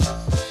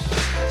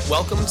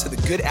Welcome to the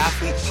Good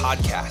Athlete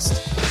Podcast,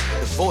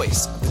 the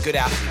voice of the Good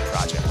Athlete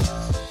Project.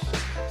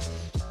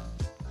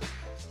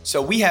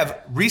 So we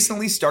have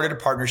recently started a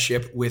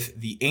partnership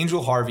with the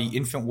Angel Harvey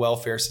Infant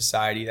Welfare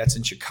Society that's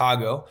in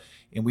Chicago,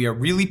 and we are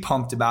really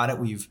pumped about it.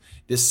 We've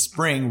this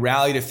spring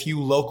rallied a few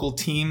local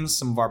teams,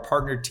 some of our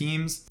partner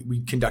teams.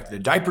 We conducted a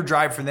diaper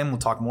drive for them. We'll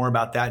talk more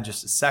about that in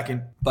just a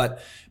second. But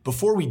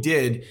before we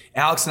did,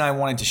 Alex and I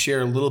wanted to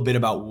share a little bit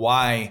about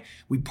why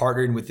we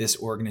partnered with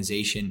this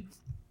organization.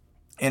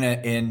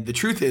 And the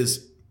truth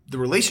is, the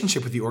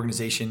relationship with the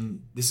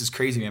organization, this is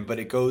crazy, man, but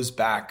it goes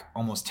back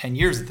almost 10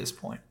 years at this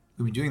point.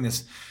 We've been doing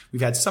this.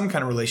 We've had some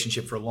kind of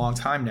relationship for a long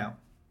time now.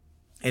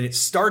 And it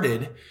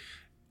started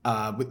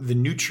with the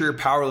New Trier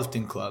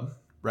Powerlifting Club,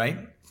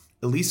 right?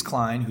 Elise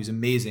Klein, who's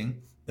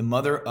amazing, the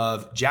mother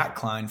of Jack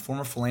Klein,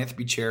 former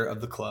philanthropy chair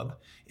of the club,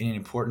 and an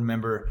important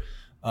member,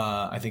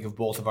 I think, of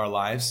both of our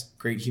lives.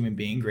 Great human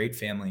being, great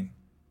family.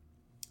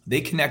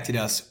 They connected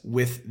us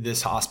with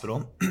this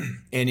hospital.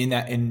 And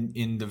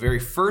in the very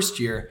first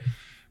year,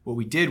 what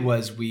we did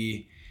was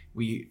we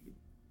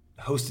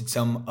hosted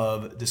some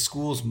of the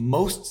school's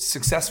most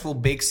successful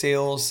bake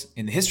sales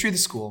in the history of the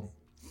school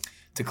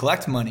to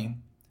collect money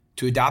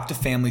to adopt a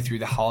family through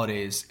the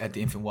holidays at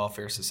the Infant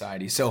Welfare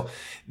Society. So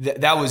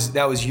that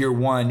was year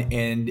one,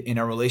 and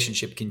our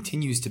relationship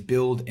continues to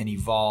build and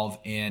evolve.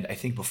 And I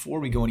think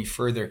before we go any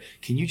further,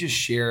 can you just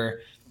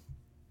share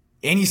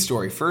any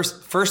story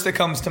first that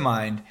comes to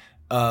mind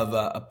of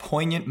a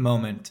poignant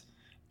moment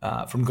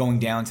from going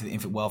down to the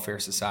Infant Welfare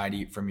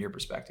Society from your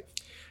perspective?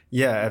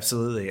 Yeah,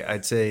 absolutely.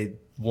 I'd say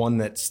one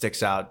that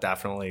sticks out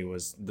definitely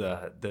was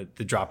the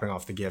dropping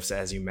off the gifts,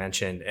 as you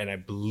mentioned. And I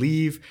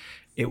believe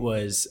it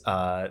was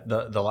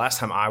the last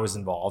time I was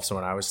involved. So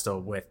when I was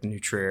still with New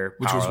Trier,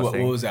 which was what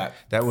was that?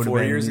 That would 4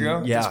 have been years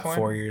ago. Yeah,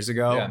 4 years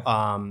ago.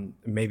 Yeah.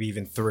 Maybe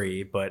even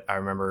 3. But I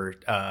remember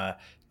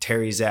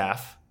Terry Zaff,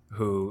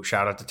 who,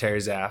 shout out to Terry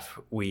Zaff.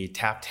 We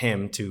tapped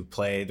him to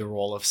play the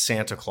role of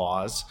Santa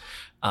Claus,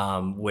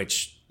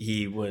 which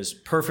he was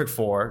perfect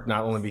for,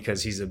 not only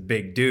because he's a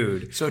big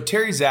dude. So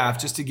Terry Zaff,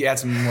 just to add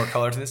some more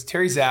color to this,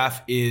 Terry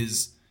Zaff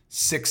is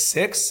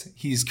 6'6".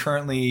 He's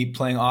currently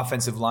playing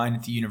offensive line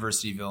at the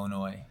University of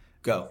Illinois.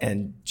 Go.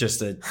 And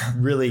just a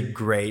really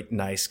great,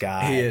 nice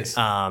guy. He is.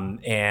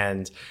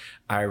 And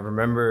I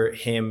remember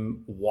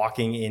him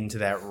walking into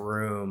that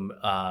room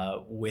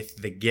with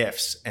the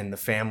gifts, and the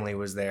family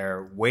was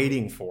there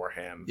waiting for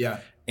him. Yeah.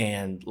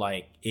 And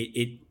like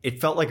it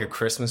felt like a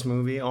Christmas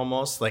movie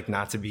almost, like,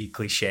 not to be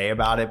cliche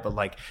about it, but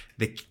like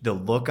the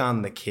look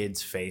on the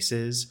kids'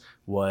 faces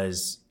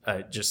was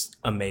just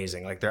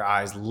amazing. Like, their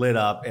eyes lit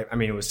up. I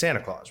mean, it was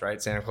Santa Claus,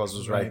 right? Santa Claus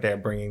was right there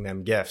bringing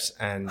them gifts.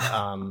 And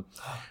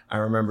I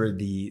remember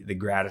the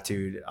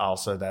gratitude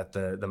also that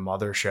the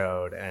mother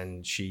showed,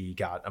 and she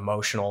got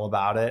emotional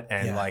about it.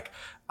 And like,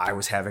 I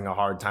was having a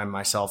hard time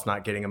myself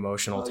not getting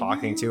emotional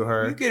talking to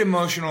her. You get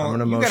emotional. I'm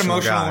an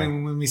emotional guy.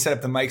 when we set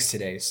up the mics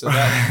today. So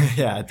that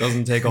yeah, it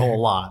doesn't take a whole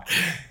lot.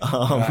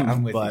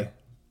 I'm with you.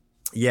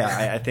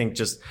 Yeah, I think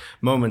just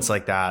moments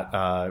like that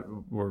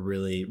were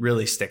really,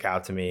 really stick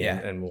out to me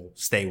and will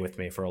stay with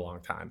me for a long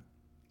time.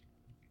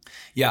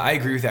 Yeah, I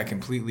agree with that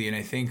completely. And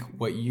I think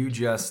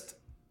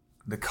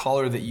the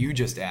color that you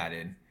just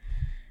added,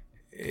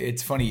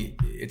 it's funny.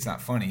 It's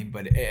not funny,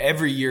 but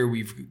every year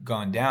we've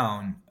gone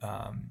down,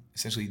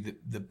 essentially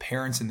the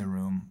parents in the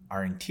room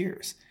are in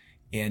tears.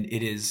 And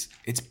it's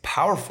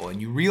powerful,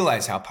 and you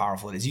realize how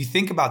powerful it is. You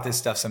think about this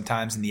stuff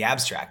sometimes in the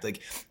abstract.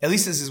 Like, at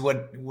least this is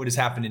what has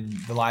happened in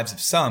the lives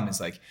of some,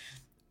 is like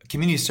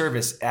community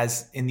service,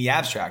 as in the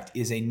abstract,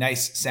 is a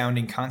nice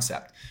sounding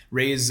concept.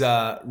 Raise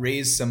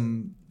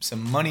some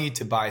money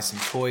to buy some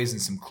toys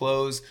and some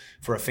clothes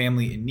for a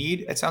family in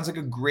need. It sounds like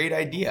a great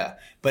idea,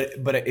 but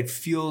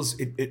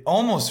it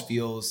almost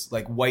feels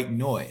like white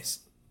noise.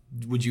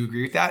 Would you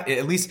agree with that?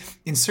 At least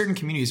in certain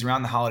communities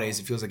around the holidays,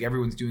 it feels like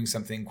everyone's doing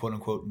something quote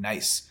unquote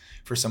nice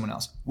for someone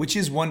else, which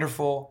is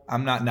wonderful.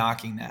 I'm not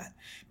knocking that,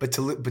 but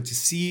to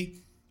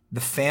see the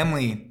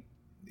family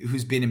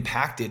who's been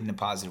impacted in a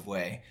positive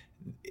way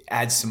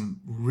adds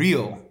some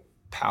real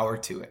power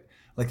to it.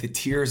 Like the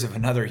tears of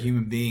another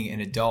human being,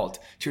 an adult,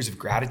 tears of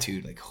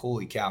gratitude. Like,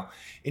 holy cow.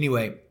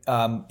 Anyway,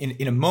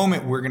 in a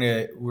moment, we're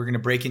gonna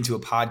break into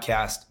a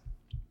podcast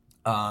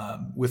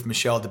with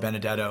Michelle de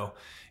Benedetto.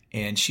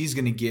 And she's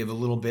going to give a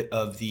little bit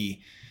of the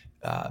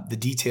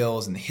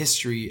details and the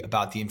history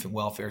about the Infant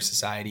Welfare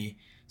Society.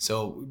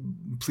 So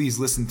please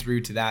listen through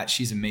to that.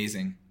 She's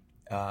amazing.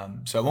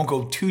 So I won't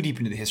go too deep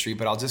into the history,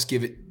 but I'll just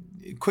give it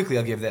quickly.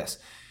 I'll give this.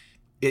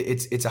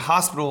 It's a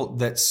hospital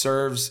that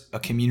serves a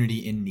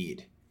community in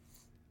need,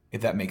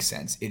 if that makes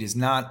sense. It is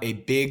not a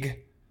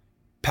big,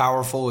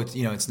 powerful.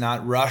 It's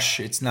not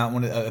Rush. It's not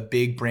a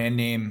big brand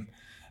name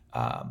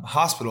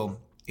hospital.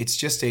 It's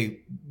just a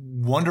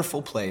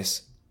wonderful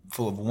place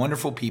full of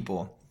wonderful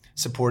people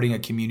supporting a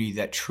community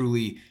that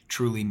truly,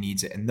 truly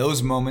needs it. And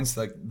those moments,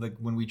 like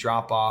when we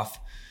drop off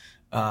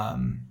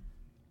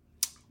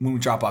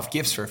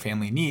gifts for a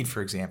family in need,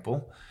 for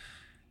example,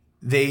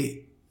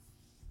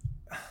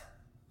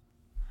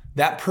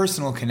 that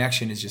personal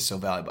connection is just so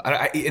valuable.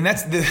 And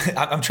that's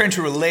I'm trying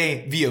to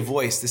relay via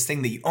voice this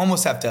thing that you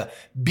almost have to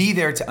be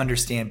there to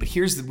understand. But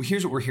here's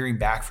what we're hearing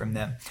back from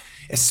them,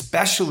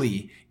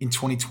 especially in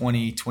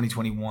 2020,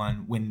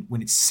 2021,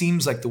 when it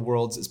seems like the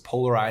world's as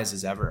polarized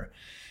as ever.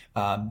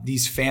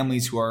 These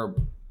families who are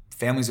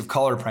families of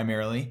color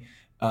primarily,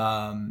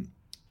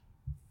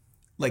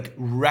 like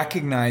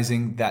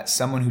recognizing that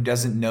someone who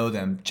doesn't know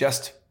them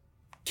just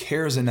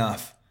cares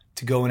enough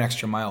to go an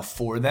extra mile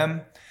for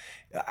them,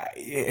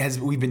 as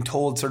we've been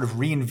told, sort of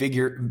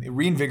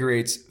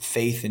reinvigorates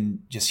faith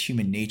in just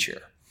human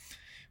nature,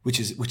 which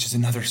is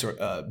another sort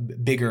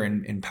of bigger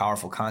and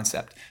powerful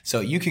concept.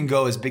 So you can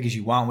go as big as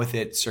you want with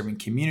it, serving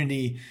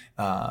community,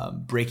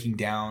 breaking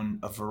down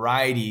a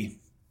variety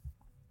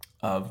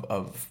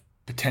of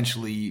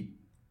potentially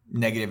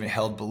negative and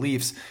held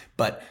beliefs.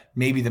 But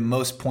maybe the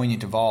most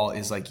poignant of all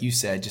is, like you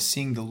said, just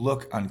seeing the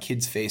look on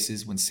kids'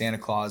 faces when Santa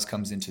Claus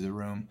comes into the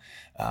room,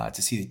 to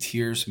see the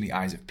tears from the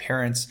eyes of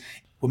parents.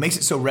 What makes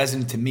it so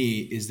resonant to me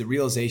is the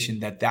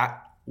realization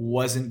that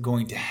wasn't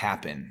going to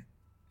happen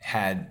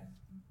had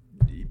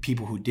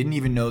people who didn't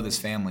even know this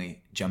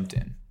family jumped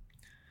in.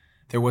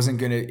 There wasn't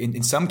going to,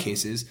 in some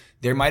cases,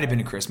 there might have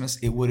been a Christmas.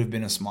 It would have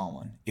been a small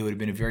one. It would have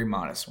been a very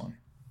modest one.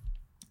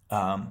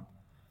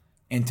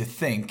 And to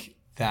think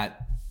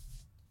that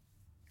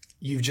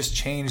you've just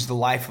changed the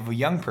life of a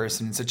young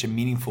person in such a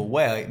meaningful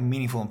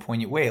and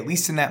poignant way, at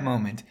least in that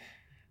moment,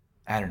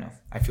 I don't know.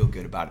 I feel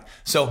good about it.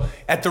 So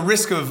at the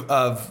risk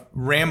of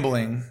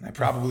rambling, I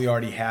probably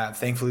already have.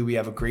 Thankfully, we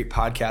have a great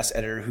podcast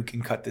editor who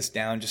can cut this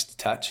down just a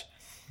touch.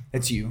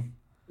 That's you.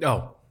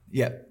 Oh.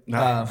 Yeah.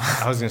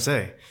 I was going to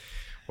say,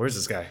 where's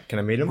this guy? Can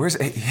I meet him?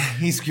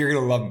 You're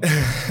going to love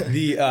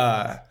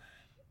him.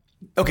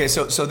 Okay,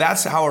 so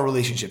that's how our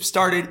relationship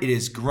started. It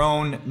has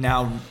grown.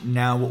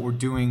 Now what we're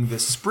doing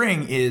this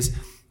spring is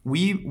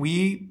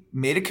we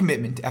made a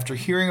commitment after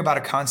hearing about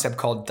a concept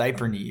called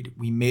diaper need.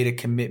 We made a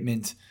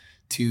commitment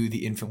to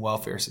the Infant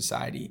Welfare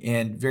Society.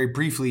 And very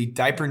briefly,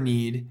 diaper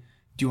need,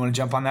 do you want to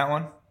jump on that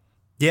one?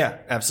 Yeah,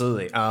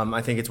 absolutely.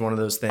 I think it's one of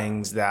those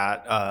things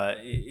that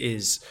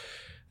is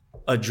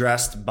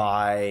addressed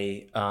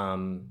by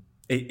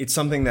it's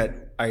something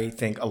that I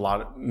think a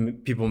lot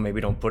of people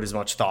maybe don't put as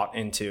much thought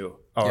into,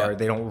 or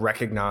they don't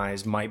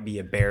recognize might be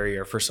a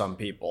barrier for some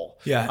people.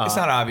 Yeah, it's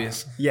not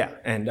obvious. Yeah,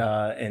 and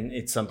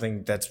it's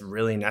something that's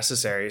really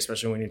necessary,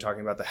 especially when you're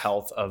talking about the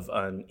health of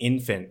an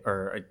infant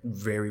or a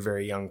very,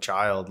 very young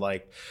child.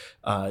 Like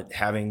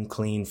having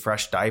clean,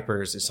 fresh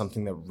diapers is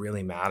something that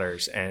really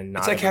matters. And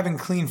it's like having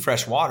clean,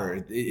 fresh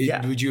water.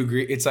 Would you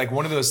agree? It's like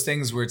one of those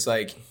things where it's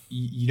like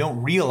you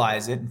don't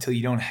realize it until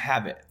you don't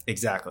have it.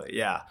 Exactly.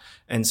 Yeah.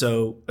 And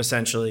so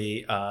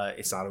essentially,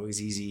 it's not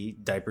always easy.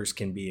 Diapers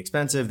can be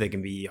expensive. They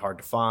can be hard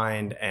to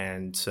find.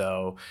 And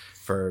so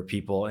for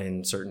people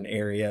in certain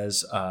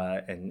areas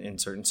and in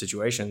certain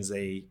situations,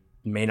 they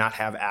may not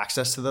have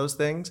access to those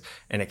things,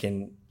 and it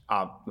can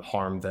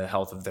harm the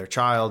health of their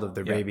child, of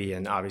their baby.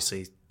 And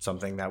obviously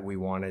something that we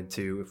wanted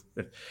to,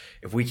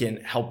 if we can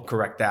help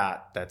correct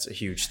that, that's a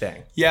huge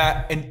thing.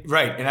 Yeah. And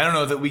right. And I don't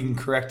know that we can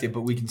correct it,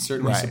 but we can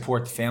certainly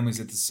support the families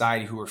at the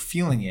society who are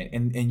feeling it.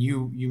 And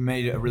you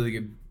made a really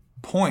good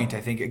point.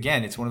 I think,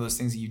 again, it's one of those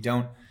things that you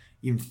don't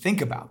even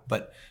think about,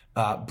 but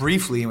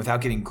briefly, and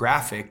without getting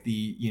graphic,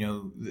 the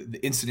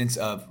incidence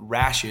of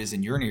rashes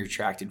and urinary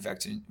tract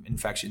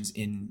infections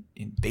in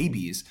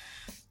babies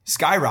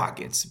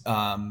skyrockets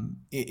when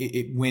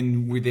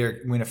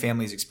a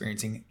family is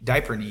experiencing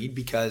diaper need,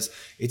 because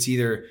it's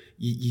either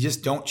you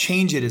just don't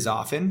change it as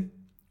often,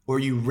 or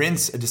you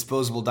rinse a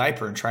disposable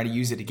diaper and try to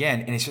use it again,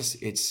 and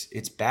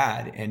it's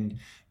bad. And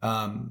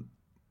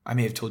I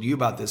may have told you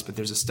about this, but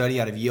there's a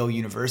study out of Yale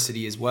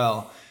University as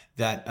well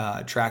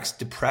that tracks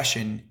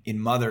depression in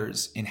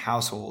mothers in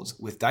households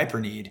with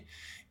diaper need,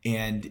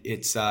 and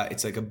it's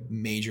like a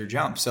major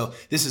jump. So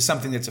this is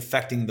something that's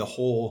affecting the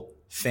whole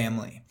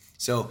family.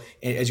 So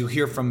as you'll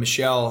hear from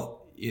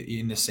Michelle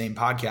in the same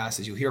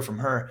podcast, as you'll hear from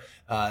her,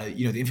 the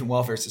Infant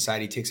Welfare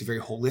Society takes a very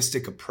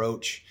holistic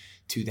approach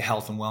to the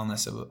health and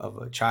wellness of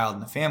a child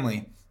and the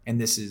family. And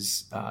this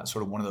is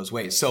sort of one of those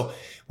ways. So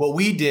what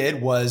we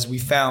did was we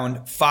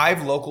found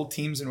 5 local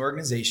teams and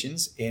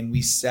organizations, and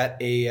we set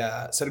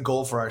a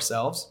goal for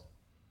ourselves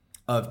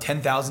of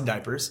 10,000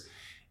 diapers,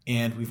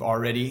 and we've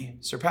already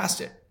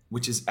surpassed it,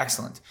 which is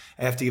excellent.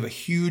 I have to give a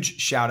huge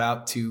shout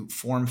out to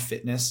Form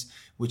Fitness,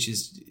 which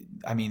is,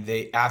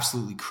 they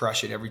absolutely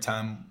crush it every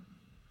time.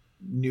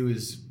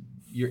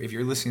 If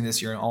you're listening to this,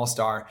 you're an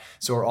all-star.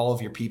 So are all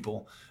of your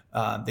people.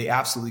 They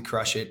absolutely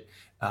crush it.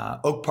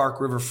 Oak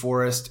Park River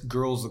Forest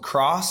Girls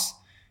Lacrosse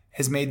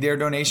has made their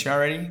donation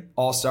already.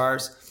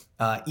 All-stars.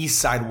 East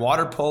Side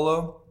Water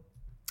Polo.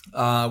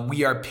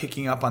 We are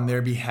picking up on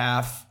their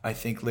behalf, I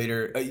think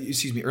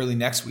early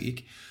next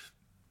week.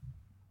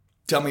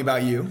 Tell me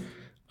about you.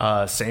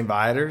 St.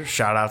 Viator,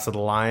 shout out to the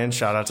Lions,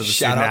 shout out to the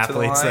student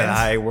athletes that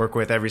I work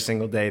with every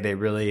single day. They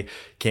really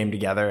came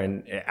together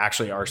and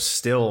actually are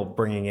still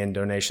bringing in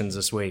donations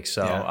this week.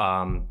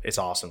 So it's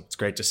awesome. It's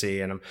great to see.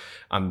 And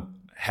I'm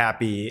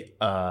happy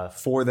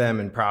for them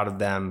and proud of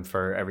them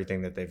for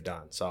everything that they've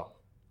done. So,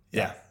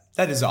 yeah,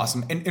 that is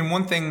awesome. And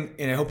one thing,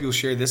 and I hope you'll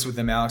share this with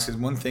them, Alex, is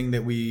one thing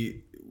that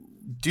we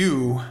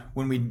do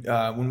when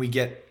we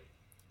get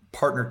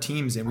partner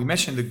teams in. We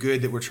mentioned the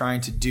good that we're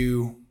trying to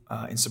do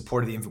in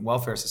support of the Infant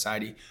Welfare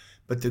Society,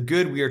 but the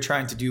good we are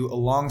trying to do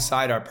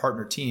alongside our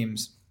partner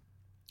teams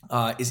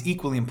is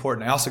equally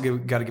important. I also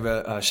got to give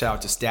a shout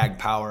out to Stag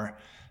Power,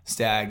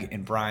 Stag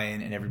and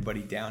Brian and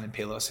everybody down in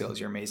Palos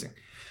Hills. You're amazing.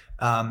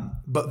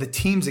 But the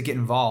teams that get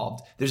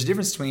involved, there's a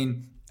difference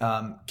between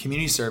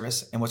community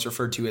service and what's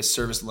referred to as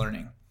service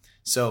learning.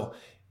 So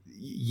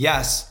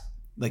yes,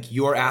 like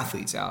your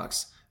athletes,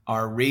 Alex,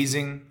 are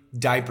raising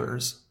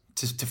diapers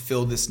to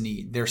fill this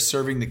need. They're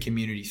serving the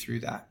community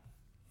through that.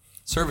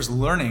 Service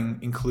learning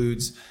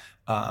includes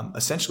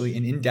essentially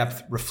an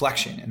in-depth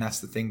reflection. And that's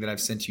the thing that I've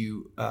sent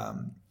you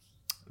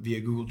via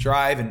Google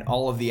Drive, and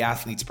all of the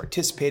athletes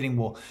participating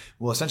will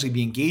essentially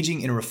be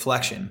engaging in a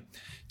reflection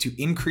to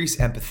increase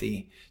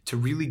empathy, to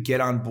really get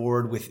on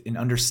board with an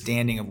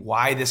understanding of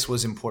why this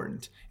was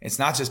important. It's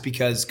not just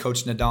because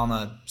Coach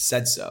Nadalna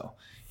said so.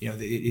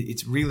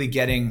 It's really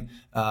getting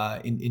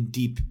in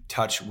deep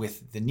touch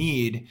with the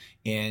need.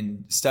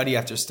 And study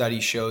after study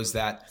shows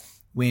that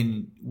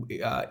when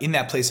in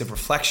that place of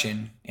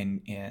reflection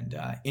and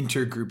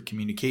intergroup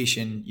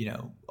communication,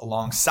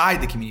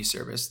 alongside the community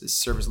service, this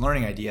service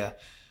learning idea,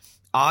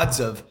 odds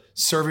of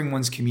serving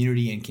one's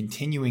community and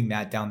continuing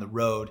that down the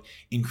road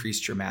increase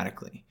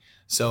dramatically.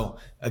 So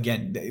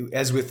again,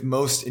 as with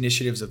most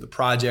initiatives of the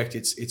project,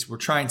 it's we're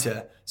trying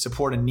to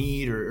support a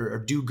need or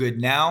do good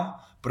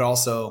now, but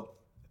also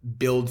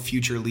build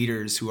future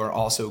leaders who are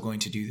also going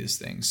to do this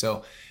thing.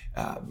 So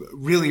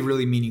really,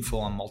 really meaningful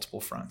on multiple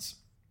fronts.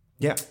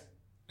 Yeah.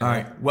 All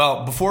right.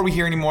 Well, before we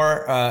hear any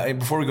more,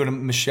 before we go to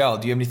Michelle,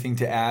 do you have anything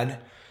to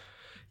add?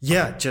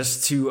 Yeah,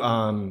 just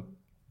to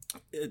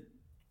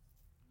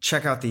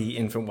check out the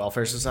Infant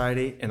Welfare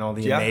Society and all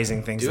the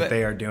amazing things that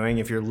they are doing.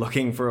 If you're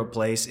looking for a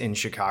place in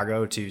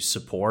Chicago to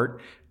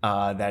support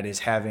that is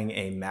having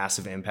a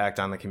massive impact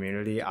on the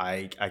community,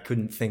 I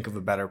couldn't think of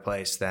a better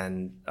place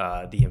than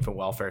the Infant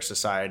Welfare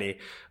Society.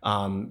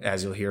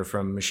 As you'll hear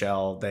from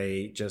Michelle,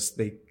 they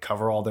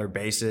cover all their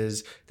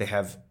bases. They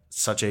have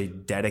such a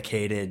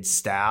dedicated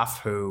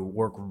staff who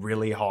work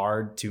really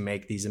hard to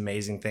make these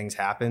amazing things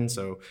happen.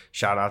 So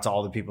shout out to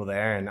all the people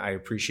there. And I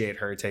appreciate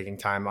her taking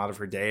time out of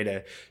her day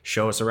to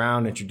show us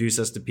around, introduce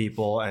us to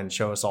people, and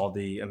show us all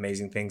the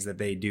amazing things that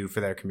they do for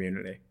their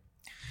community.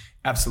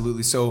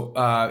 Absolutely. So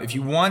if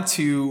you want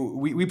to,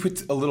 we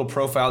put a little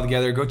profile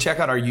together. Go check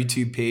out our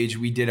YouTube page.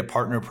 We did a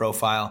partner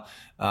profile,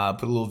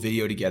 put a little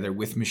video together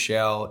with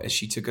Michelle as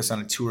she took us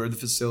on a tour of the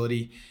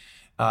facility.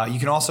 You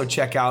can also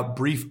check out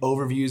brief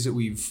overviews that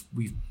we've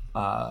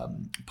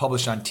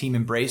published on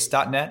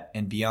teamembrace.net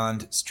and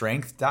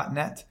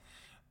beyondstrength.net.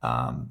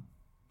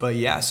 But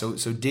yeah,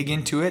 so dig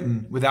into it.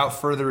 And without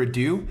further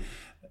ado,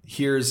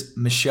 here's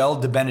Michelle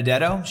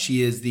Benedetto.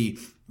 She is the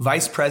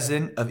Vice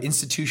President of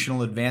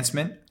Institutional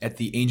Advancement at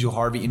the Angel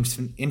Harvey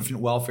Infant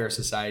Welfare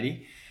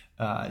Society.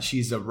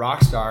 She's a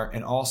rock star,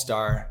 an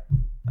all-star.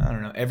 I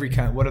don't know, every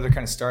kind. What other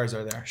kind of stars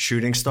are there?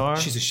 Shooting star?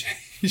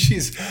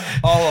 She's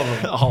all of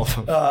them. All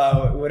of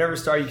them. Whatever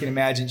star you can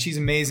imagine. She's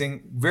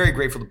amazing. Very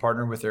grateful to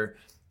partner with her.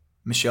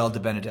 Michelle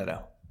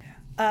Benedetto.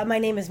 My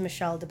name is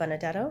Michelle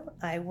Benedetto.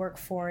 I work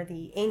for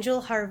the Angel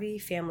Harvey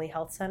Family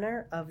Health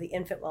Center of the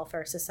Infant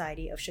Welfare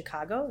Society of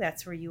Chicago.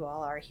 That's where you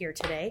all are here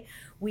today.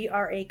 We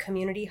are a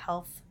community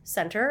health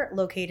center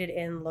located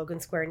in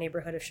Logan Square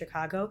neighborhood of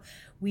Chicago.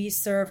 We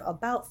serve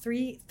about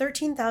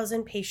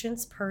 13,000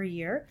 patients per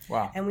year.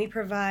 Wow. And we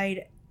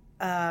provide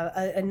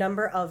a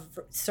number of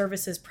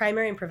services,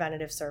 primary and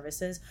preventative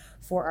services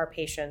for our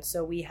patients.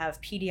 So we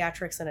have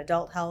pediatrics and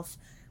adult health.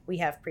 We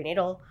have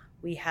prenatal.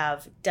 We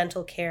have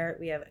dental care.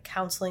 We have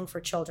counseling for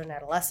children and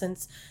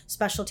adolescents,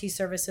 specialty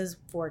services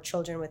for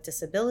children with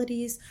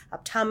disabilities,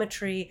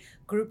 optometry,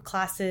 group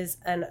classes,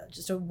 and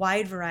just a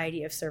wide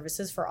variety of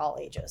services for all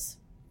ages.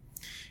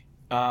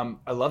 I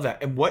love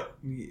that. And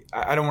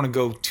I don't want to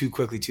go too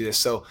quickly to this.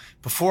 So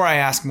before I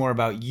ask more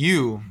about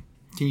you,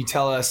 can you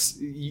tell us,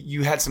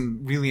 you had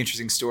some really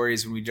interesting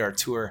stories when we did our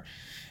tour.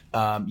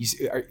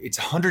 It's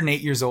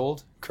 108 years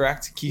old,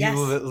 correct? Can you yes,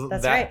 give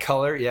that's that right.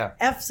 color? Yeah.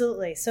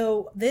 Absolutely.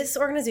 So this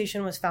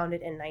organization was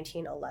founded in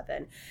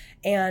 1911.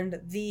 And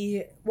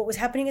what was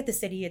happening at the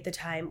city at the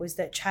time was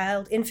that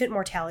infant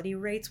mortality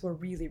rates were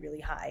really,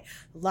 really high.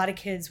 A lot of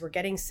kids were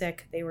getting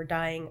sick. They were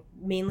dying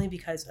mainly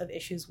because of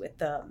issues with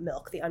the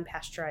milk, the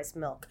unpasteurized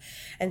milk.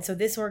 And so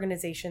this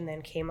organization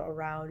then came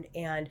around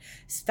and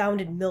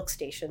founded milk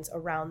stations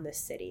around the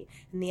city.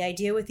 And the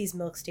idea with these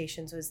milk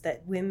stations was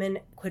that women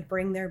could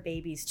bring their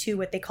babies to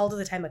what they called at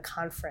the time a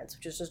conference,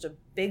 which is just a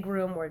big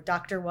room where a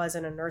doctor was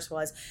and a nurse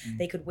was. Mm-hmm.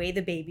 They could weigh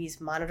the babies,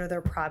 monitor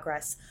their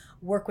progress,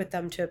 work with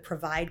them to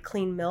provide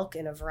clean milk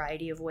in a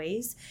variety of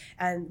ways.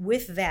 And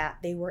with that,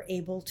 they were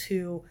able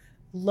to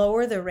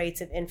lower the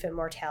rates of infant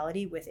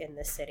mortality within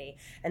the city.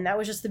 And that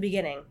was just the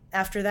beginning.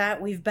 After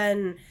that, we've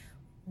been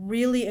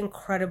really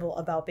incredible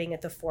about being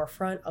at the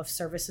forefront of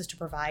services to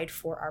provide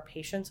for our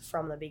patients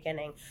from the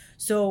beginning.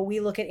 So we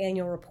look at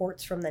annual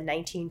reports from the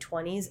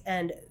 1920s,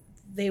 and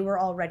they were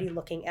already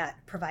looking at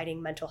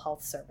providing mental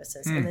health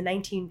services in the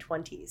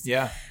 1920s.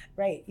 Yeah.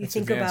 Right. You That's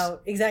think advanced.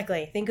 about,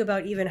 exactly. Think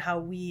about even how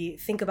we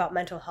think about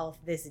mental health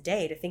this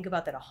day. To think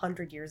about that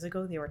 100 years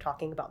ago, they were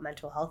talking about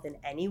mental health in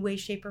any way,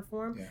 shape, or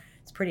form. Yeah.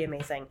 It's pretty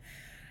amazing.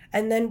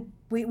 And then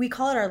we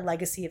call it our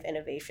legacy of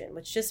innovation,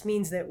 which just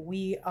means that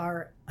we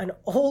are an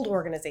old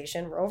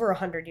organization. We're over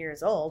 100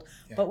 years old,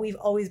 but we've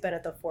always been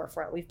at the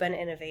forefront. We've been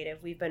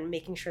innovative. We've been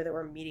making sure that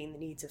we're meeting the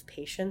needs of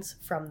patients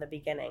from the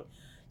beginning.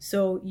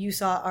 So you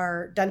saw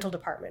our dental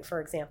department,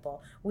 for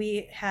example.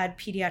 We had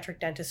pediatric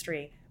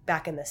dentistry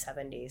back in the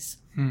 70s.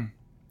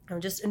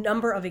 Just a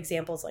number of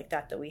examples like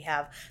that we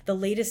have. The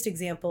latest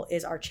example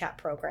is our chat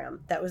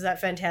program. That was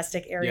that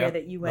fantastic area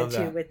that you went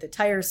to with the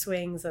tire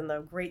swings and the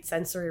great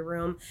sensory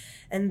room.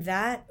 And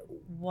that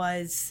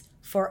was,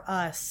 for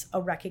us,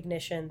 a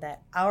recognition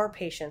that our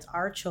patients,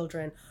 our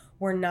children,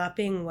 were not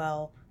being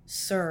well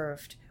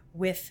served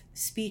with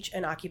speech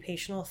and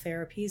occupational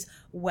therapies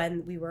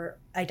when we were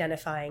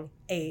identifying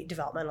a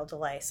developmental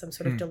delay, some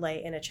sort of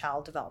delay in a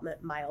child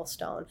development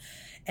milestone.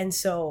 And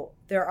so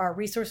there are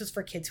resources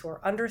for kids who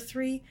are under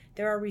 3.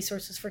 There are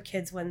resources for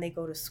kids when they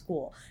go to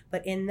school.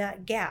 But in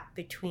that gap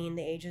between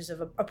the ages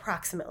of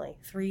approximately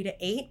 3 to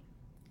 8,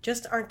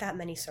 just aren't that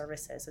many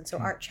services. And so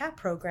our chat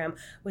program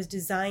was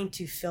designed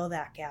to fill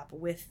that gap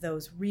with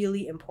those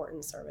really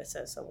important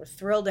services. So we're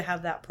thrilled to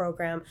have that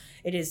program.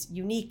 It is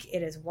unique.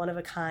 It is one of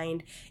a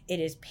kind. It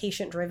is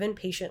patient-driven,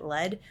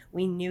 patient-led.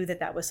 We knew that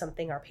that was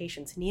something our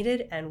patients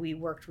needed, and we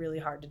worked really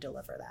hard to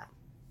deliver that.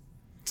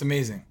 It's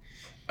amazing.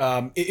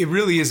 It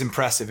really is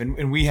impressive.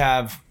 And we've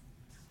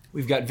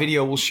got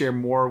video. We'll share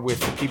more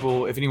with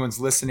people. If anyone's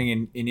listening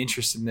and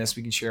interested in this,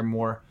 we can share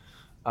more.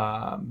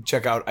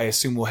 Check out, I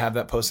assume we'll have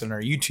that posted on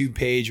our YouTube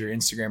page or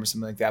Instagram or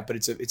something like that, but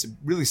it's a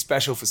really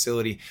special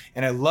facility.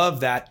 And I love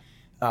that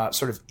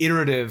sort of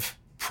iterative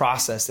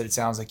process that it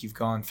sounds like you've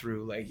gone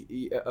through, like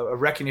a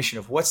recognition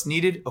of what's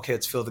needed. Okay,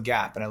 let's fill the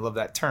gap. And I love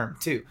that term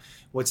too.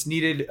 What's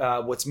needed,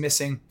 what's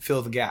missing,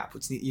 fill the gap.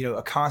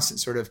 A constant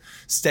sort of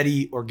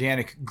steady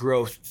organic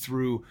growth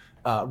through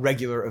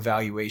regular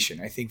evaluation.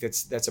 I think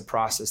that's a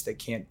process that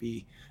can't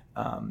be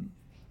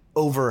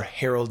over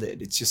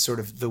heralded. It's just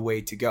sort of the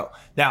way to go.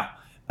 Now,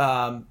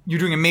 you're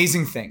doing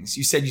amazing things.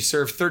 You said you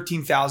served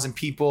 13,000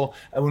 people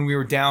when we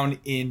were down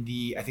in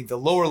the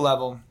lower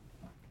level.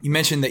 You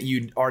mentioned that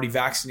you'd already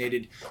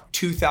vaccinated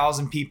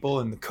 2,000 people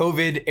in the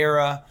COVID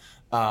era.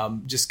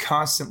 Just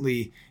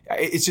constantly,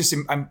 it's just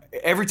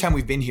every time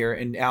we've been here,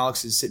 and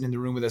Alex is sitting in the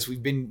room with us.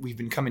 We've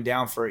been coming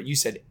down for, you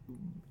said,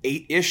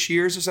 8-ish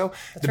years or so.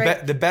 That's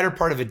right. The better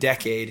part of a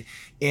decade,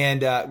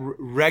 and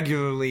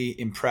regularly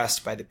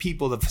impressed by the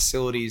people, the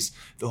facilities,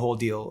 the whole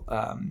deal.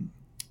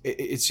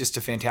 It's just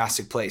a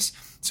fantastic place.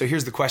 So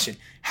here's the question: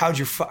 how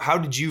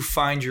did you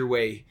find your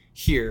way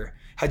here?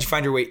 How did you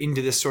find your way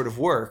into this sort of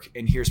work,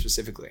 and here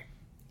specifically?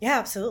 Yeah,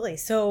 absolutely.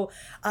 So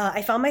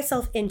I found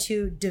myself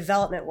into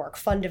development work,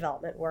 fun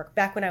development work,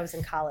 back when I was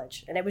in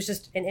college. And it was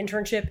just an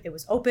internship. It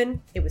was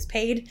open, it was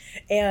paid,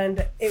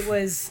 and it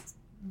was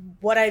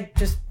what I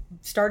just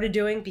started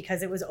doing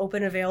because it was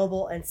open,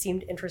 available, and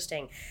seemed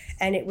interesting.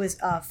 And it was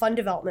a fun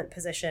development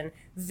position,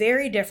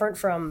 very different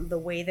from the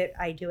way that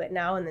I do it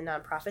now in the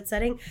nonprofit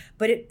setting.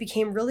 But it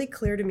became really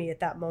clear to me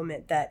at that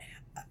moment that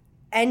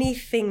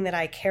anything that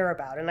I care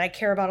about, and I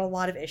care about a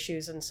lot of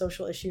issues and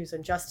social issues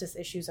and justice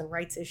issues and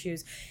rights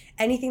issues,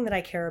 anything that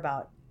I care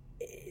about,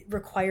 it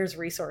requires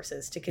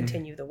resources to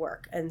continue the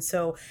work. And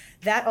so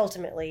that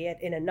ultimately,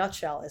 in a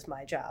nutshell, is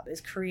my job,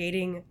 is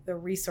creating the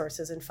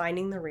resources and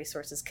finding the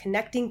resources,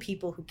 connecting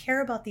people who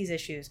care about these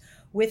issues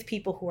with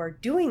people who are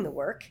doing the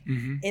work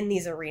in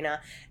these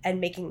arena and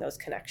making those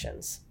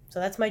connections. So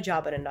that's my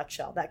job in a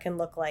nutshell. That can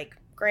look like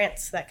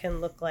grants, that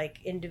can look like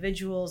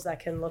individuals, that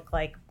can look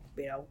like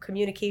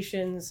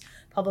communications,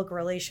 public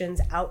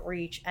relations,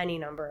 outreach, any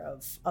number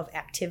of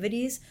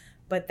activities.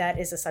 But that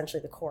is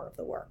essentially the core of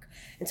the work.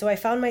 And so I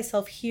found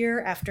myself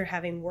here after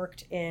having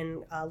worked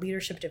in a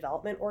leadership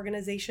development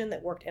organization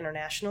that worked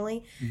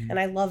internationally. And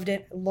I loved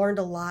it, learned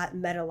a lot,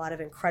 met a lot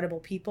of incredible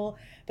people.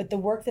 But the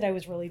work that I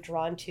was really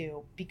drawn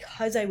to,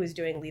 because I was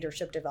doing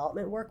leadership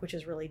development work, which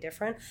is really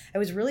different, I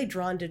was really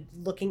drawn to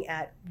looking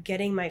at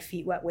getting my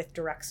feet wet with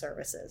direct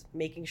services,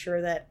 making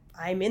sure that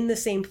I'm in the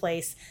same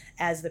place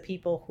as the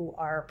people who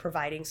are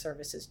providing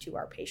services to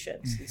our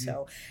patients. And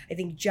so I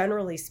think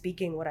generally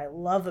speaking, what I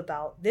love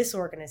about this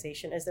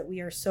organization is that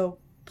we are so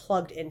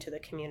plugged into the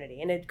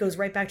community. And it goes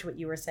right back to what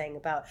you were saying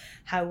about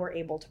how we're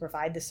able to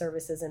provide the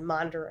services and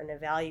monitor and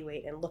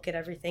evaluate and look at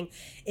everything.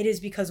 It is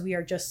because we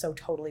are just so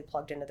totally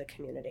plugged into the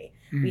community.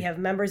 We have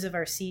members of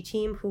our C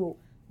team who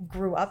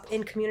grew up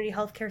in community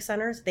healthcare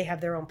centers. They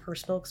have their own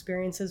personal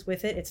experiences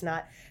with it. It's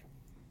not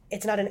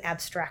an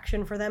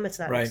abstraction for them. It's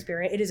not an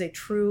experience. It is a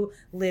true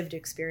lived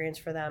experience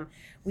for them.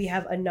 We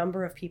have a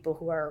number of people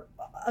who are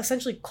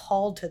essentially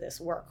called to this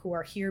work, who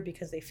are here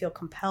because they feel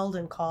compelled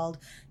and called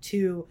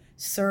to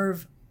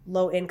serve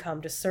low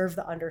income to serve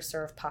the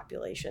underserved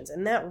populations.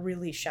 And that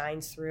really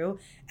shines through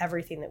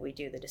everything that we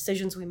do, the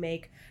decisions we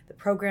make, the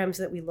programs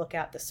that we look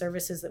at, the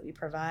services that we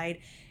provide.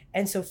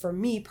 And so for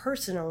me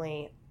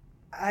personally,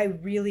 I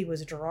really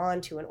was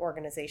drawn to an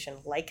organization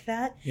like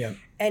that. Yeah.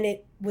 And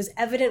it was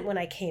evident when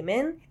I came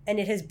in, and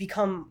it has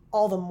become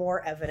all the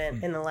more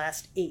evident in the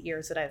last 8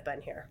 years that I've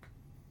been here.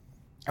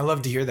 I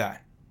love to hear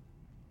that.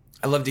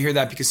 I love to hear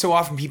that because so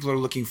often people are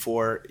looking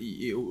for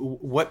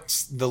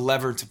what's the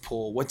lever to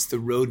pull, what's the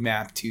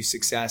roadmap to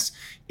success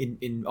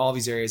in all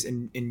these areas.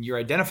 And you're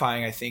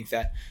identifying, I think,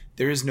 that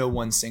there is no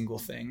one single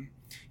thing.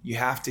 You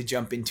have to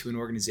jump into an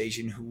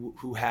organization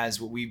who has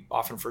what we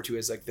often refer to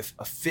as like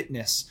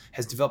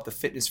has developed the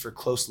fitness for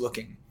close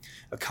looking,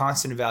 a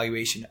constant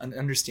evaluation, an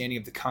understanding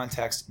of the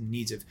context and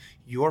needs of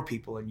your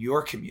people and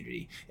your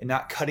community, and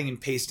not cutting and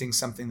pasting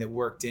something that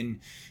worked in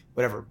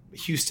whatever,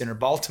 Houston or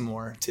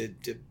Baltimore to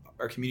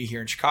our community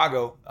here in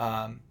Chicago.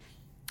 I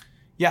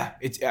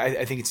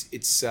think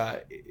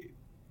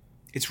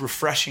it's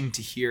refreshing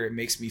to hear. It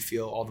makes me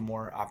feel all the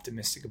more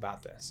optimistic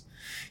about this.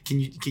 Can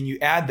you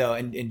add though,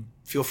 and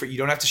feel free, you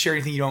don't have to share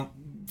anything you don't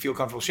feel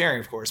comfortable sharing,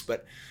 of course,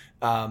 but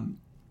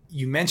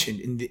you mentioned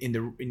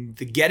in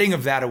the getting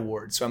of that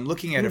award. So I'm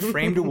looking at a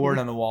framed award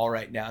on the wall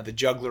right now, the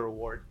Juggler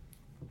Award.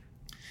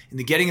 In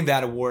the getting of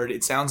that award,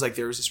 it sounds like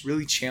there was this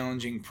really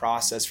challenging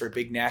process for a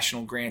big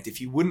national grant.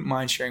 If you wouldn't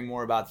mind sharing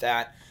more about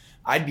that,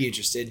 I'd be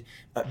interested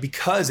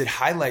because it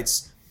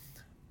highlights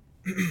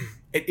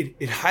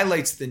it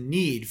highlights the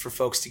need for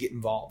folks to get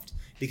involved.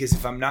 Because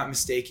if I'm not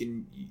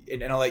mistaken,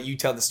 and I'll let you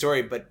tell the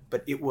story, but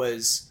it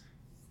was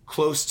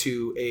close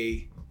to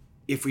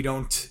if we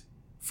don't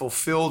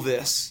fulfill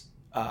this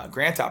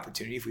grant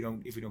opportunity, if we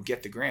don't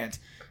get the grant,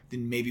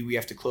 then maybe we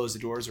have to close the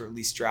doors or at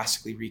least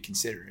drastically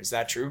reconsider. Is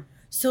that true?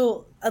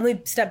 So let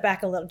me step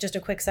back just a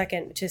quick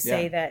second to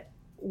say that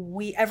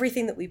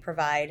everything that we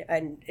provide,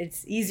 and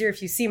it's easier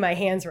if you see my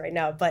hands right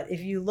now, but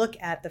if you look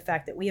at the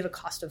fact that we have a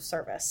cost of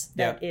service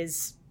that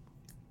is,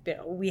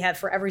 we have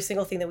for every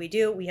single thing that we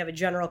do, we have a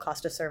general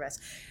cost of service.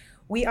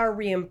 We are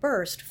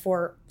reimbursed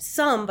for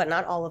some, but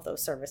not all of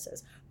those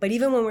services. But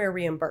even when we're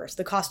reimbursed,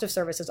 the cost of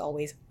service is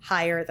always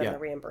higher than the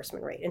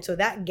reimbursement rate. And so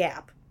that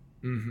gap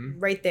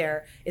right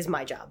there is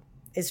my job,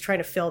 is trying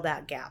to fill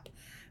that gap.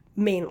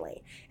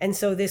 Mainly. And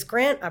so this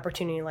grant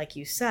opportunity, like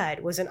you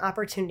said, was an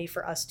opportunity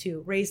for us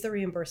to raise the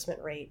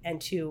reimbursement rate and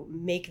to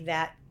make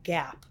that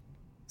gap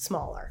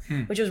smaller,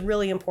 which was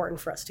really important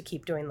for us to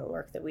keep doing the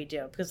work that we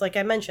do. Because like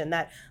I mentioned,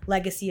 that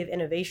legacy of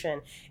innovation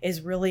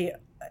is really,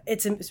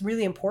 it's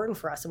really important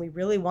for us. And we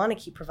really want to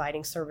keep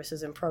providing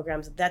services and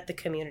programs that the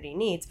community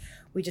needs.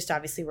 We just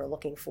obviously were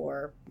looking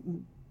for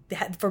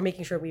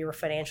making sure we were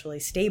financially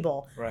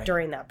stable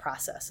during that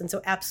process. And so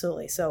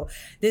absolutely. So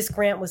this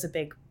grant was a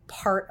big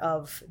part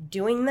of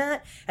doing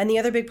that. And the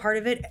other big part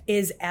of it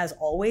is, as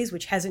always,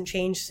 which hasn't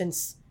changed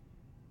since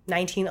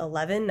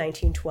 1911,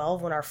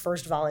 1912, when our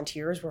first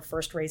volunteers were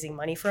first raising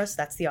money for us.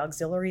 That's the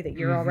auxiliary that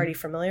you're already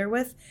familiar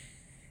with.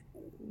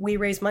 We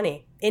raise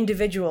money.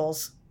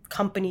 Individuals,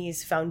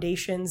 companies,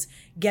 foundations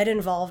get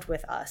involved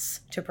with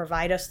us to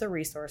provide us the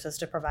resources,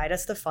 to provide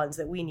us the funds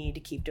that we need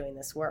to keep doing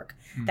this work.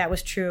 That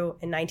was true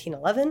in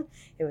 1911.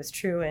 It was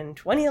true in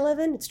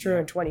 2011. It's true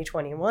in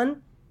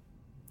 2021.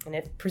 And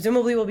it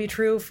presumably will be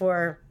true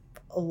for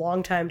a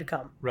long time to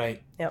come.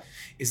 Right. Yep.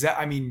 Is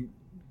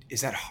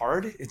that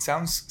hard? It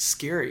sounds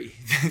scary.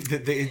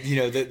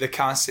 the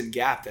constant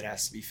gap that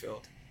has to be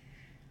filled.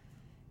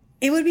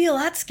 It would be a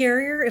lot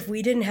scarier if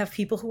we didn't have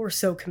people who were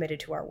so committed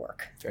to our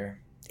work. Fair.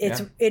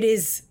 It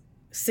is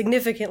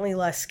significantly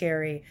less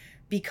scary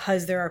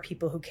because there are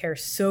people who care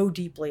so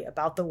deeply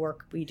about the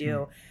work we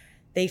do.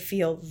 They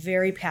feel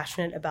very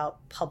passionate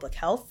about public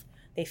health.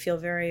 They feel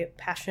very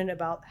passionate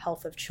about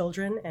health of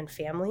children and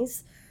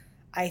families.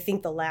 I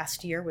think the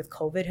last year with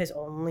COVID has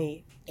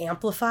only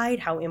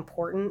amplified how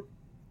important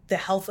the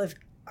health of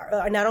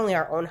not only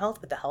our own health,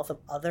 but the health of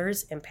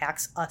others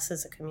impacts us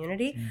as a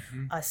community,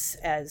 us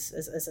as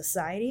a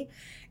society.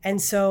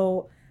 And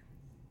so,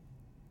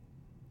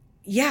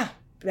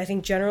 I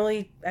think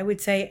generally I would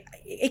say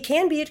it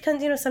can be,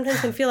 sometimes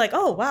can feel like,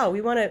 oh, wow,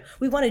 we want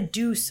to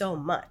do so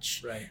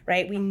much,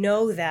 right? We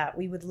know that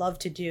we would love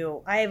to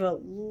do. I have a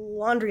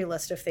laundry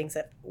list of things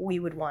that we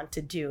would want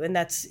to do. And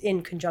that's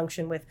in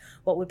conjunction with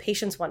what would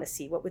patients want to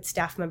see? What would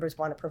staff members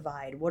want to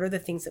provide? What are the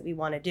things that we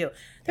want to do?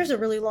 There's a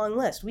really long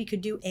list. We could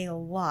do a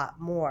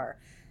lot more.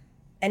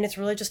 And it's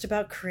really just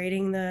about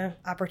creating the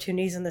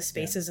opportunities and the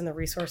spaces and the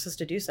resources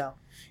to do so.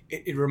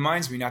 It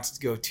reminds me, not to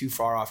go too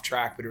far off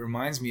track, but it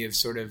reminds me of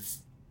sort of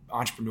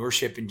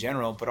entrepreneurship in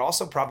general, but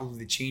also probably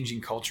the changing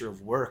culture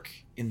of work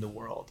in the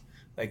world.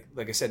 Like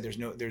I said,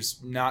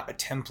 there's not a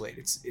template.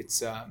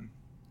 It's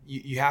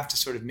you have to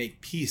sort of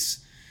make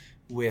peace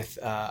with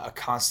a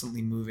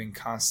constantly moving,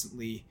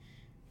 constantly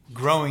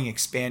growing,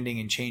 expanding,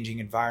 and changing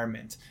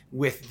environment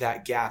with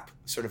that gap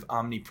sort of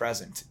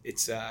omnipresent.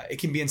 It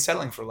can be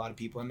unsettling for a lot of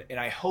people, and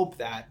I hope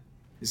that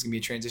this is going to be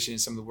a transition in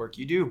some of the work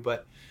you do,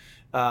 but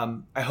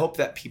I hope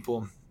that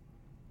people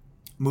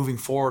moving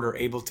forward are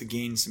able to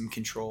gain some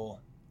control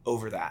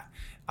over that.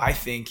 I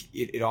think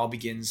it all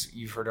begins,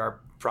 you've heard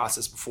our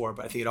process before,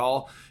 but I think it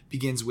all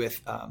begins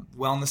with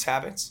wellness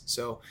habits.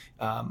 So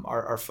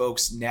our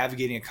folks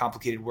navigating a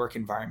complicated work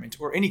environment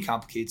or any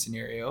complicated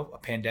scenario, a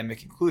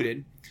pandemic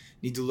included,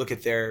 need to look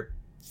at their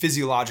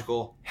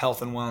physiological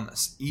health and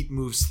wellness. Eat,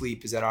 move,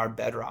 sleep is at our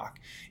bedrock.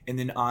 And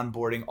then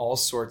onboarding all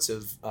sorts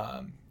of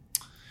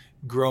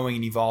growing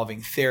and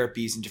evolving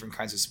therapies and different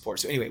kinds of support.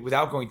 So anyway,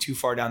 without going too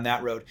far down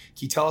that road, can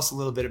you tell us a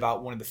little bit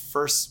about one of the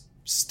first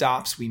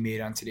stops we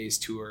made on today's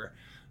tour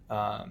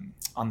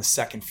on the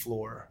second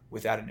floor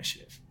with that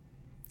initiative?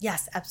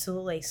 Yes,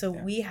 absolutely. So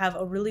we have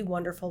a really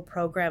wonderful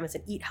program. It's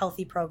an Eat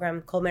Healthy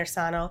program, Comer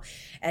Sano,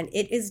 and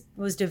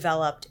was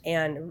developed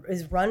and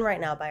is run right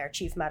now by our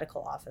chief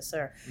medical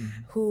officer,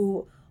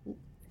 who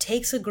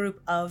takes a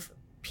group of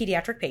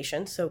pediatric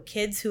patients, so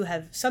kids who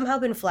have somehow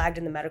been flagged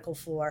in the medical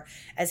floor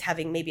as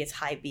having, maybe it's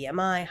high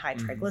BMI, high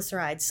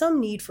triglycerides, some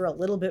need for a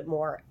little bit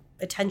more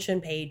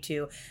attention paid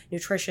to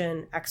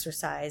nutrition,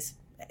 exercise,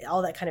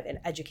 all that kind of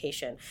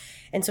education.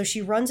 And so she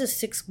runs a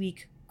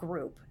 6-week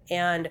group,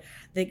 and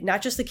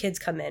not just the kids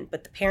come in,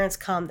 but the parents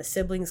come, the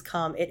siblings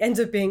come. It ends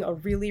up being a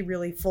really,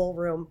 really full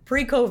room.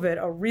 Pre-COVID,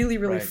 a really,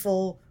 really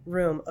full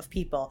room of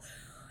people.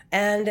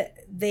 And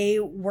they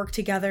work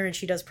together, and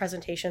she does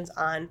presentations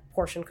on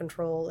portion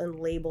control and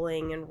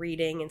labeling and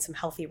reading and some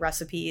healthy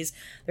recipes.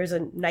 There's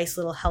a nice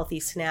little healthy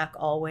snack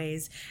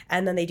always.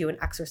 And then they do an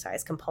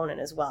exercise component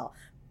as well.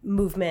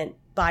 Movement,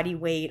 body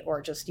weight,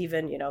 or just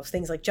even,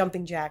 things like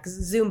jumping jacks,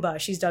 Zumba.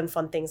 She's done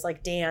fun things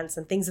like dance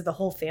and things that the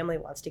whole family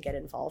wants to get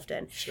involved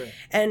in. Sure.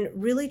 And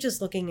really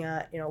just looking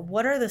at,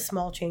 what are the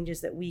small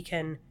changes that we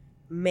can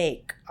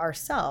make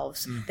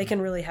ourselves that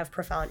can really have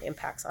profound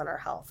impacts on our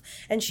health.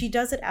 And she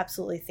does it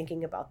absolutely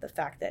thinking about the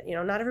fact that,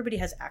 not everybody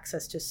has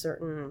access to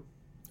certain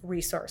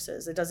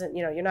resources. It doesn't,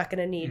 you're not going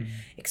to need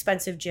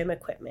expensive gym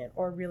equipment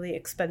or really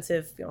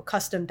expensive,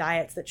 custom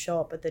diets that show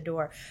up at the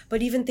door.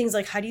 But even things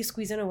like, how do you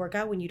squeeze in a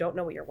workout when you don't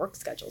know what your work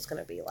schedule is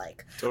going to be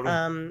like?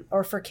 Totally.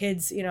 Or for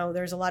kids,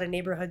 there's a lot of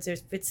neighborhoods,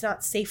 it's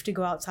not safe to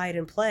go outside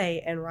and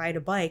play and ride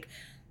a bike.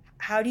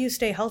 How do you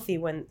stay healthy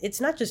when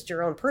it's not just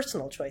your own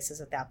personal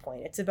choices at that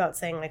point? It's about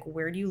saying, like,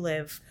 where do you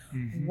live?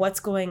 What's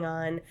going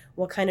on?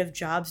 What kind of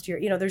jobs do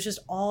you, there's just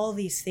all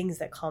these things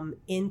that come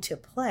into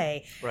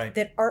play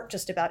that aren't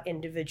just about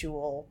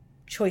individual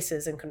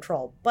choices and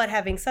control. But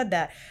having said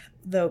that,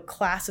 the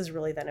class is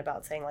really then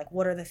about saying, like,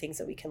 what are the things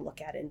that we can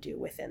look at and do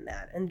within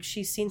that? And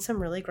she's seen some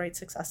really great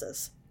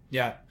successes.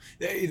 Yeah,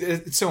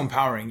 it's so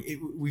empowering.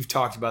 We've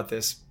talked about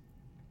this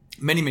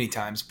many, many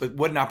times, but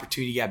what an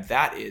opportunity gap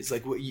that is.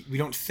 Like, we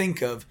don't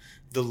think of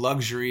the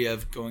luxury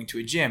of going to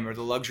a gym, or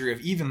the luxury of,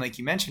 even like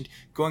you mentioned,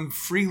 going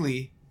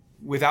freely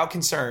without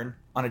concern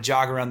on a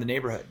jog around the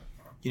neighborhood.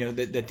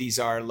 That these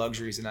are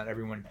luxuries and not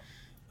everyone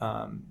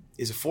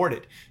is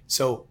afforded.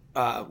 So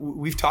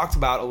we've talked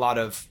about a lot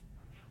of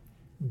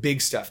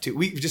big stuff too.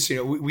 We just,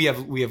 we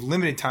have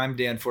limited time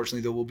today,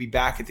 unfortunately, though we'll be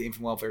back at the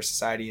Infant Welfare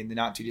Society in the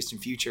not too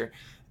distant future.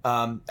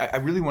 I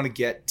really want to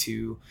get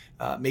to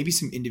maybe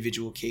some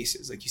individual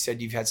cases. Like you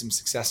said, you've had some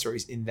success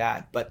stories in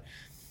that, but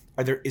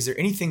is there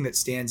anything that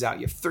stands out?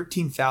 You have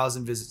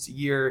 13,000 visits a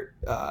year.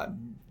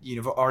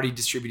 You've already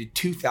distributed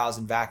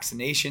 2,000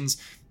 vaccinations.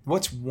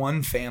 What's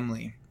one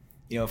family,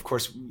 of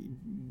course,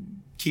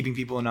 keeping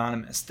people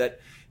anonymous, that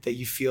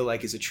you feel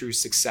like is a true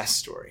success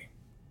story?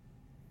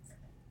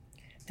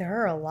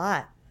 There are a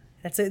lot.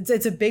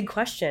 It's a big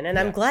question, and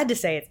I'm glad to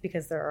say it's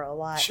because there are a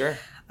lot. Sure.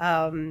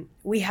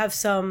 We have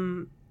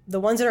the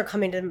ones that are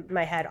coming to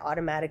my head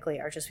automatically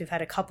are just, we've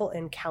had a couple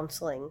in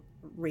counseling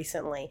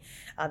recently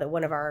that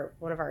one of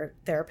our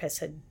therapists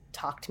had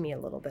talked to me a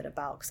little bit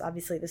about, because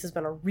obviously this has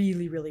been a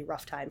really, really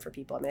rough time for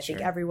people. I mean, I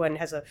think everyone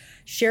has a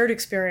shared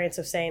experience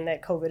of saying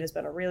that COVID has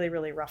been a really,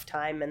 really rough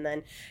time. And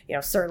then,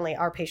 certainly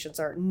our patients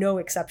are no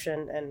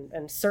exception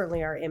and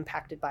certainly are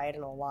impacted by it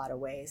in a lot of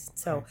ways.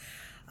 So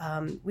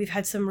we've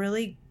had some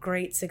really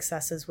great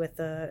successes with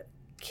the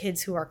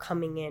kids who are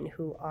coming in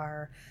who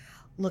are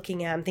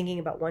looking at, I'm thinking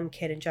about one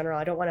kid in general.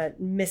 I don't want to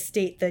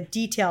misstate the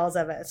details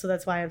of it. So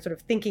that's why I'm sort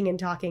of thinking and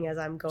talking as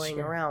I'm going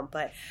around.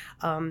 But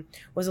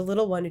was a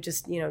little one who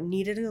just,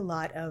 needed a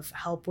lot of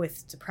help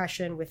with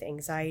depression, with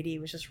anxiety,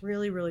 was just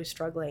really, really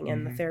struggling.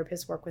 And the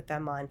therapists work with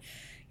them on,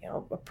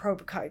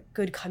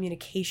 good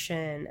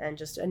communication and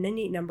just a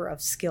neat number of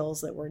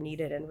skills that were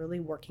needed, and really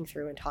working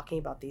through and talking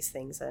about these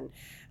things, and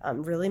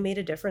really made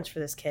a difference for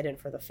this kid and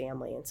for the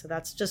family. And so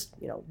that's just,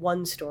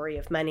 one story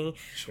of many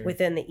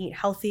within the Eat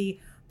Healthy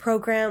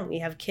program. We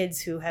have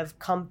kids who have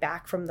come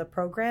back from the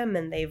program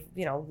and they've,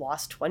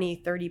 lost 20,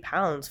 30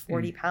 pounds,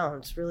 40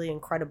 pounds, really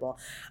incredible.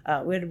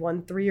 We had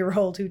one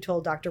 3-year-old who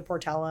told Dr.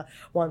 Portella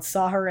once,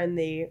 saw her in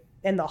the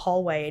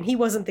hallway, and he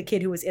wasn't the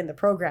kid who was in the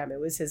program. It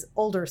was his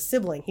older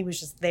sibling. He was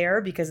just there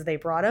because they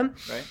brought him.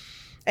 Right.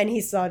 And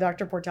he saw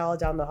Dr. Portella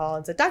down the hall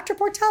and said, "Dr.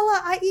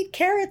 Portella, I eat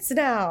carrots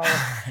now."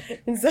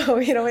 And so,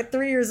 at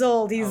 3 years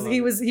old,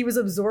 he was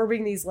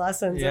absorbing these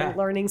lessons and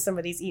learning some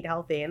of these Eat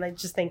Healthy. And I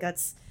just think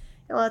that's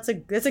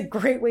that's a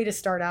great way to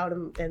start out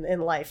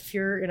in life. If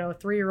you're, a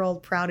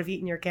 3-year-old proud of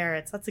eating your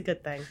carrots, that's a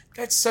good thing.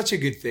 That's such a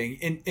good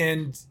thing.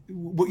 And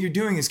what you're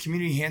doing is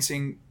community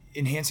enhancing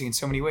in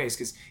so many ways,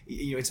 because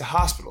it's a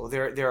hospital.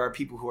 There are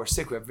people who are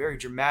sick who have very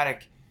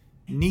dramatic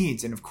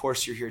needs, and of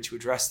course you're here to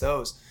address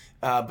those.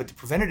 But the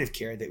preventative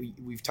care that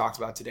we've talked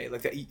about today,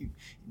 like that, you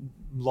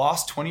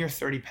lost 20 or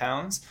 30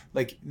 pounds,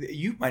 like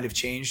you might have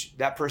changed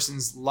that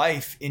person's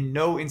life in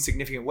no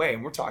insignificant way.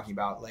 And we're talking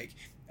about like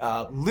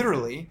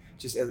literally,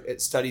 just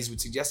as studies would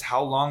suggest,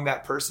 how long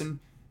that person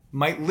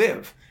might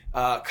live,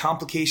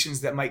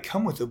 complications that might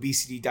come with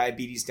obesity,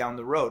 diabetes down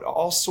the road,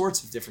 all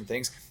sorts of different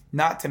things,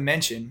 not to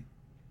mention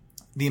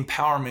the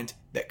empowerment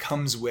that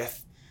comes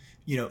with,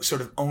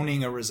 sort of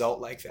owning a result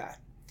like that.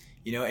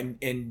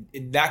 And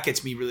that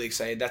gets me really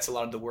excited. That's a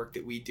lot of the work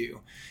that we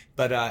do.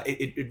 But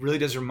it really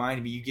does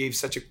remind me, you gave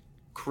such a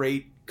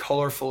great,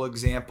 colorful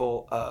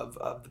example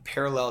of the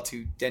parallel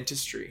to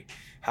dentistry.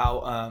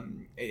 How,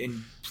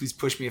 and please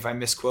push me if I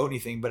misquote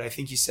anything, but I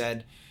think you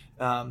said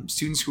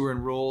students who are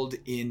enrolled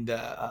in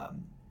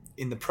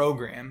the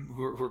program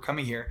who are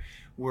coming here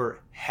were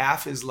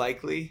half as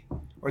likely,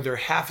 or there are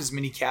half as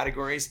many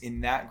categories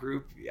in that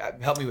group.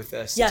 Help me with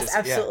this. Yes,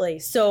 absolutely. Yeah.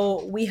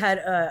 So we had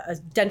a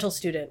dental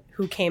student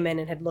who came in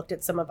and had looked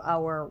at some of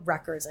our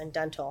records in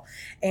dental,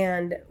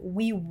 and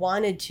we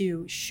wanted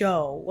to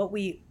show what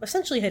we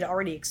essentially had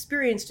already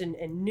experienced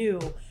and knew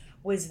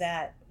was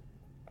that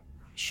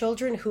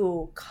children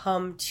who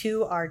come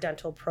to our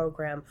dental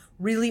program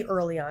really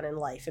early on in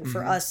life. And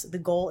for us, the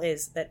goal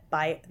is that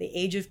by the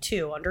age of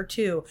 2, under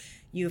 2,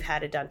 you've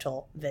had a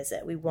dental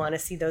visit. We want to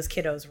see those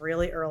kiddos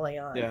really early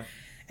on. Yeah.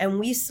 And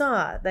we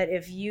saw that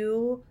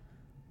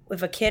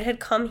if a kid had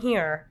come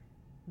here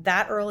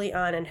that early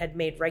on and had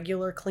made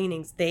regular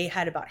cleanings, they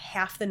had about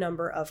half the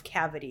number of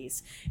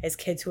cavities as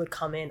kids who had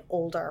come in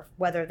older,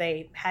 whether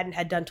they hadn't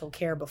had dental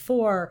care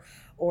before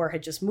or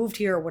had just moved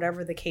here or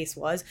whatever the case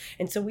was.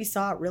 And so we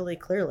saw it really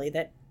clearly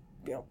that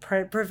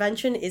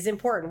prevention is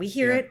important. We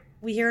hear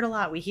it a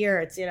lot. We hear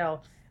it's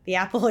the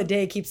apple a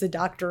day keeps the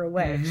doctor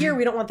away. Mm-hmm. Here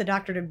we don't want the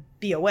doctor to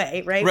be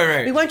away, right?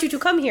 Right. We want you to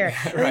come here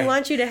and we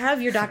want you to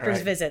have your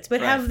doctor's visits,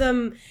 but have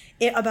them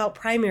about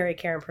primary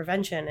care and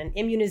prevention and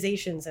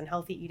immunizations and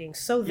healthy eating,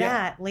 so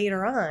that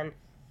later on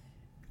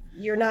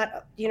you're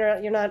not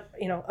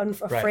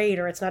afraid,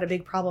 or it's not a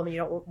big problem. You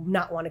don't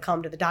not want to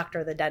come to the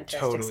doctor, the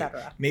dentist,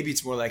 etc. Maybe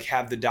it's more like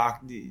have the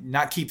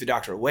not keep the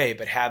doctor away,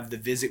 but have the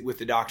visit with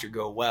the doctor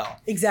go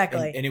well.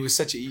 Exactly. And it was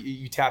such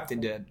you tapped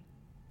into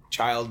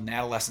child and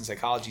adolescent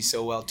psychology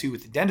so well too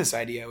with the dentist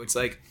idea. It's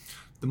like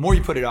the more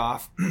you put it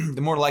off,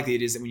 the more likely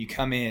it is that when you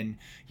come in,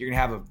 you're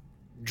gonna have a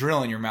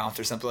drill in your mouth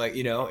or something like,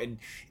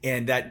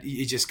 and that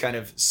it just kind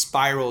of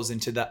spirals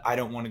into the I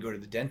don't want to go to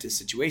the dentist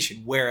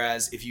situation.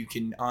 Whereas if you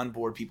can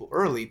onboard people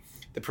early,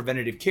 the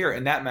preventative care,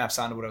 and that maps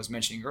onto what I was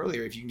mentioning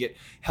earlier, if you can get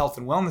health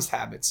and wellness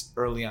habits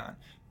early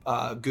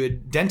on,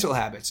 good dental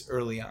habits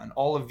early on,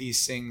 all of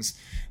these things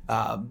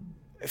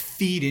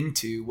feed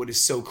into what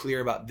is so clear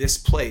about this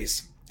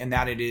place, and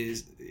that it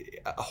is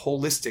a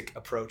holistic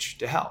approach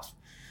to health.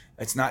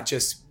 It's not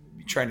just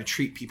trying to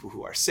treat people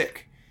who are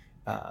sick,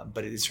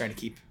 but it is trying to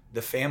keep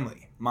the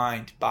family,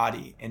 mind,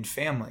 body, and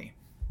family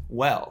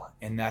well.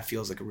 And that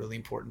feels like a really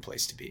important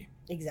place to be.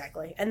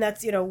 Exactly. And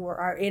that's,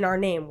 in our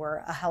name, we're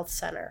a health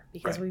center,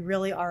 because we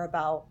really are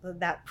about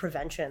that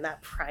prevention,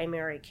 that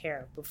primary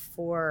care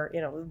before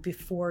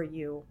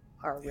you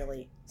are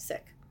really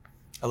sick.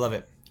 I love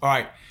it. All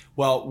right.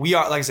 Well, we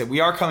are, like I said, we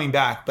are coming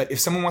back, but if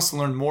someone wants to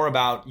learn more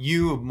about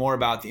you, more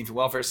about the Infant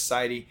Welfare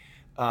Society,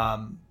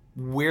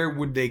 where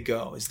would they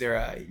go? Is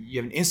there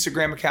you have an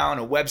Instagram account,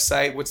 a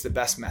website? What's the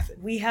best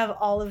method? We have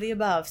all of the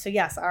above. So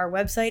yes, our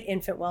website,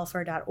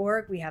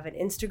 infantwelfare.org. We have an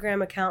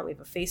Instagram account. We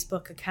have a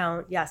Facebook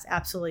account. Yes,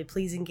 absolutely.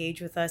 Please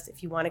engage with us.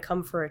 If you want to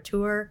come for a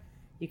tour,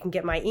 you can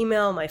get my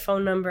email, my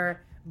phone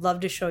number.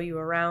 Love to show you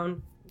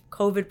around.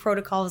 COVID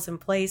protocols in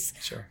place.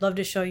 Sure. Love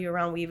to show you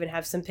around. We even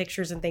have some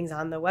pictures and things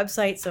on the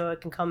website, so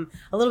it can come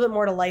a little bit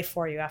more to life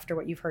for you after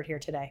what you've heard here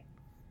today.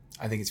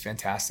 I think it's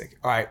fantastic.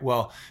 All right.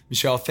 Well,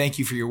 Michelle, thank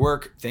you for your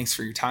work. Thanks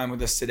for your time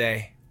with us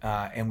today.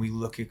 And we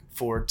look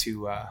forward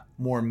to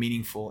more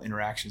meaningful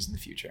interactions in the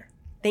future.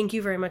 Thank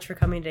you very much for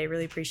coming today.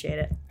 Really appreciate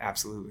it.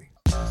 Absolutely.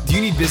 Do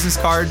you need business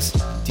cards?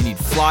 Do you need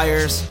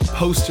flyers,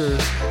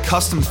 posters,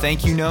 custom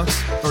thank you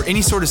notes, or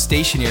any sort of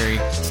stationery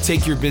to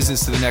take your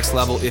business to the next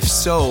level? If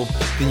so,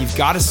 then you've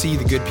got to see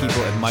the good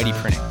people at Mighty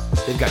Printing.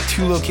 They've got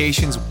 2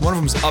 locations. One of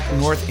them is up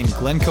north in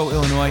Glencoe,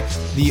 Illinois.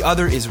 The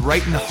other is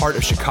right in the heart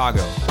of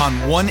Chicago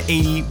on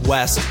 180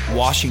 West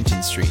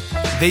Washington Street.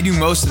 They do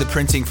most of the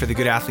printing for the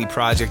Good Athlete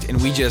Project,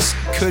 and we just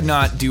could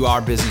not do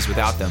our business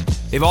without them.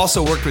 They've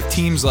also worked with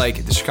teams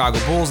like the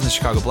Chicago Bulls and the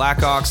Chicago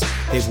Blackhawks.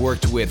 They've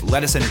worked with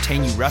Let Us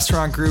Entertain You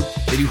Restaurant Group.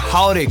 They do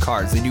holiday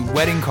cards. They do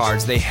wedding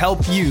cards. They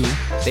help you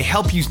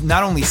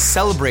not only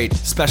celebrate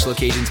special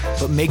occasions,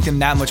 but make them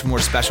that much more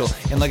special.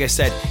 And like I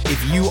said,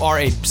 if you are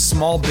a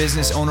small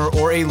business owner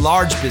or a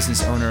large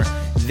business owner,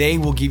 they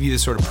will give you the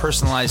sort of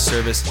personalized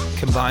service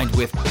combined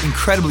with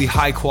incredibly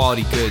high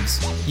quality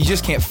goods. You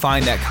just can't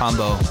find that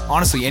combo,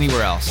 honestly,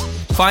 anywhere else.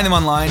 Find them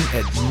online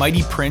at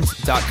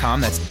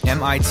mightyprint.com. That's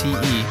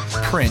M-I-T-E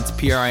print,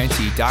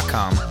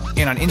 P-R-I-N-T.com.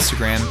 And on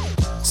Instagram,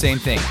 same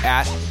thing,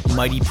 at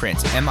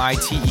mightyprint,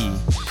 M-I-T-E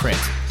print.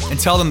 And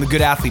tell them the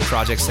Good Athlete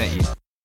Project sent you.